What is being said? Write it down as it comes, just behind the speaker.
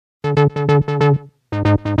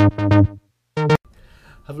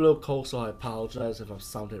have a little cold, so I apologize if I'm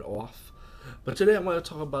sounding off. But today I want to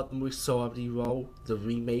talk about the movie Sorority, the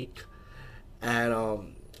remake,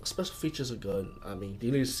 and special features are good. I mean,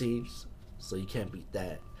 deleted scenes, so you can't beat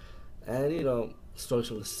that. And stories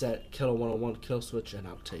from the set, Killer 101, Kill Switch, and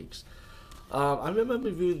outtakes. I remember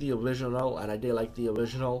reviewing the original, and I did like the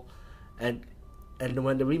original, and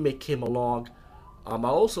when the remake came along, I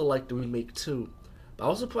also liked the remake too. But I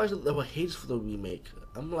was surprised that there were haters for the remake.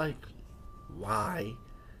 I'm like, why?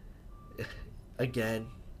 Again,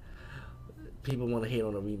 people want to hate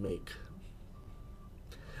on a remake.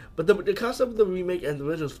 But the concept of the remake and the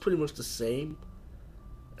original is pretty much the same.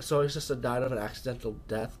 So it's just died of an accidental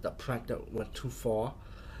death. The prank that went too far.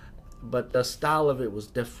 But the style of it was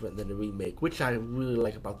different than the remake, which I really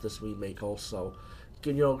like about this remake also.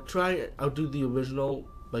 Try outdo the original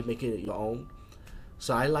by making it your own.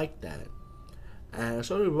 So I like that. And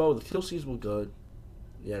so the kill scenes were good.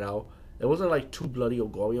 You know, it wasn't like too bloody or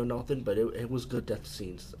gory or nothing, but it was good death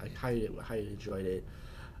scenes. I highly enjoyed it.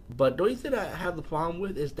 But the only thing I have the problem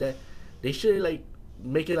with is that they should like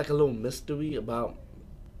make it like a little mystery about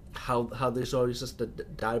how this already sister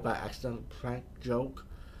died by accident prank joke.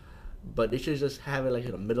 But they should just have it like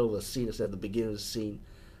in the middle of the scene instead of the beginning of the scene.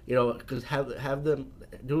 Because have them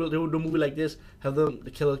do a movie like this, have them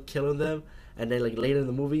the killer killing them, and then like later in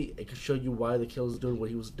the movie it can show you why the killer's doing what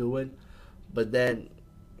he was doing. But then,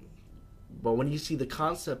 but when you see the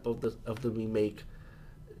concept of the remake,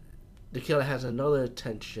 the killer has another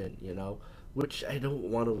intention, which I don't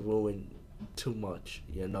want to ruin too much,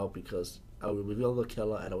 because I will reveal the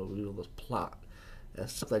killer and I will reveal the plot.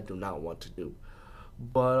 That's something I do not want to do.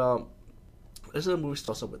 But this is the movie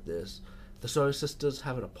starts up with this: the Sorry sisters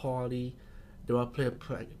having a party. They want to play a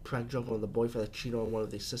prank joke on the boyfriend that cheated on one of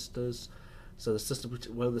their sisters. So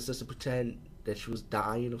one of the sisters pretend that she was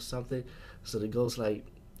dying or something. So the girl's like,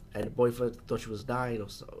 and the boyfriend thought she was dying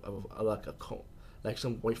of like like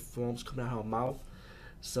some white foams coming out of her mouth.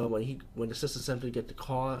 So when the sister sent him to get the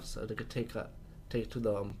car so they could take it to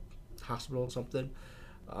the hospital or something.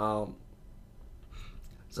 Um,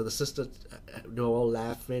 so the sisters, they were all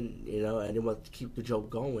laughing, and they wanted to keep the joke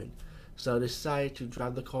going. So they decided to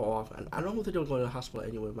drive the car off, and I don't know if they were going to the hospital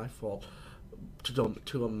anyway. My fault.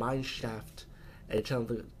 To a mine shaft, and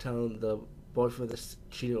telling the boyfriend that's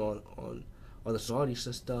cheating on the sorority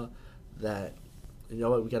sister that,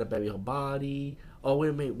 what, we gotta bury her body. Oh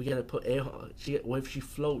wait a minute, we gotta put air. What if she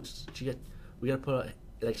floats? We gotta put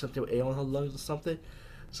like something with air on her lungs or something.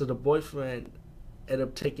 So the boyfriend ended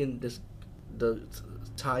up taking the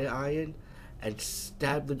tire iron and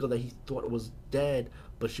stabbed the girl that he thought was dead,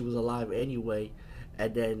 but she was alive anyway.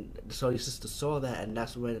 And then the sorority sister saw that, and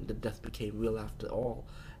that's when the death became real after all.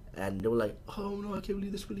 And they were like, "Oh no, I can't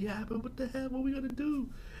believe this really happened. What the hell? What are we gonna do?"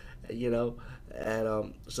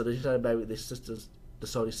 And so they decided to bury the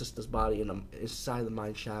sorority sister's body inside the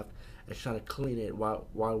mine shaft and trying to clean it. While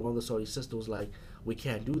one of the sorority sisters was like, "We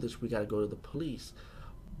can't do this. We gotta go to the police."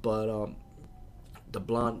 But the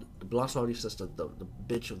blonde sorority sister, the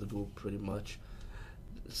bitch of the group, pretty much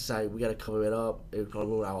decided we gotta cover it up. It's gonna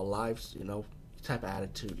ruin our lives, type of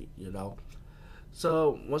attitude.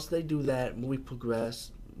 So once they do that, movie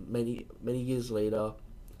progress. Many years later,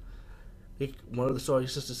 one of the sorority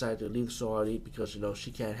sisters decided to leave the sorority because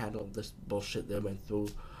she can't handle this bullshit they went through,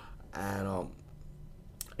 and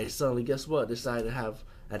suddenly, guess what? They decided to have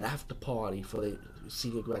an after party for the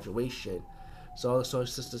senior graduation. So all the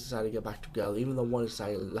sorority sisters decided to get back together, even though one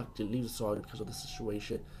decided to leave the sorority because of the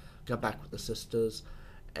situation. Got back with the sisters,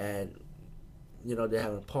 and they're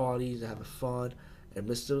having parties, they're having fun, and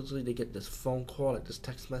mysteriously they get this phone call, like this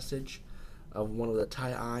text message of one of the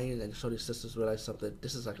tie irons, and so these sisters realized something.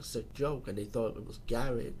 This is like a sick joke, and they thought it was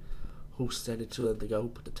Garrett who sent it to them. The guy who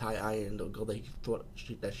put the tie iron in the girl that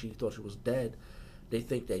she thought she was dead. They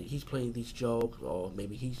think that he's playing these jokes, or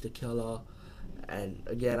maybe he's the killer. And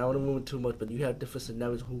again, I don't want to ruin too much, but you have different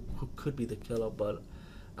scenarios who could be the killer, but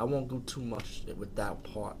I won't go too much with that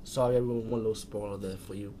part. Sorry, everyone, one little spoiler there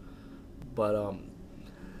for you. But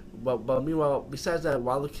but meanwhile, besides that,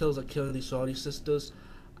 while the killers are killing these sorority sisters,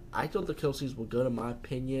 I thought the kill scenes were good in my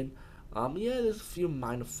opinion. Yeah, there's a few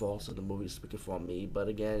minor faults in the movie speaking for me, but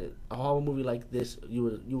again, a horror movie like this, you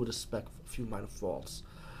would expect a few minor faults.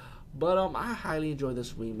 But I highly enjoyed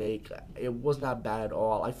this remake. It was not bad at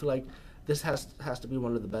all. I feel like this has to be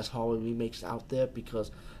one of the best horror remakes out there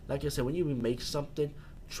because, like I said, when you remake something,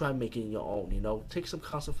 try making your own. Take some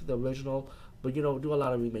concept from the original, but do a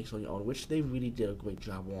lot of remakes on your own, which they really did a great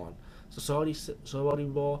job on. So Sorority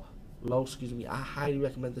Law, excuse me. I highly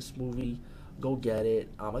recommend this movie. Go get it.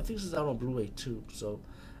 I think this is out on Blu-ray too. So,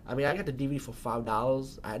 I mean, I got the DVD for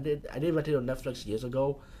 $5. I did rent it on Netflix years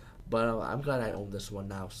ago, But I'm glad I own this one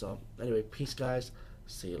now. So anyway, peace, guys.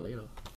 See you later.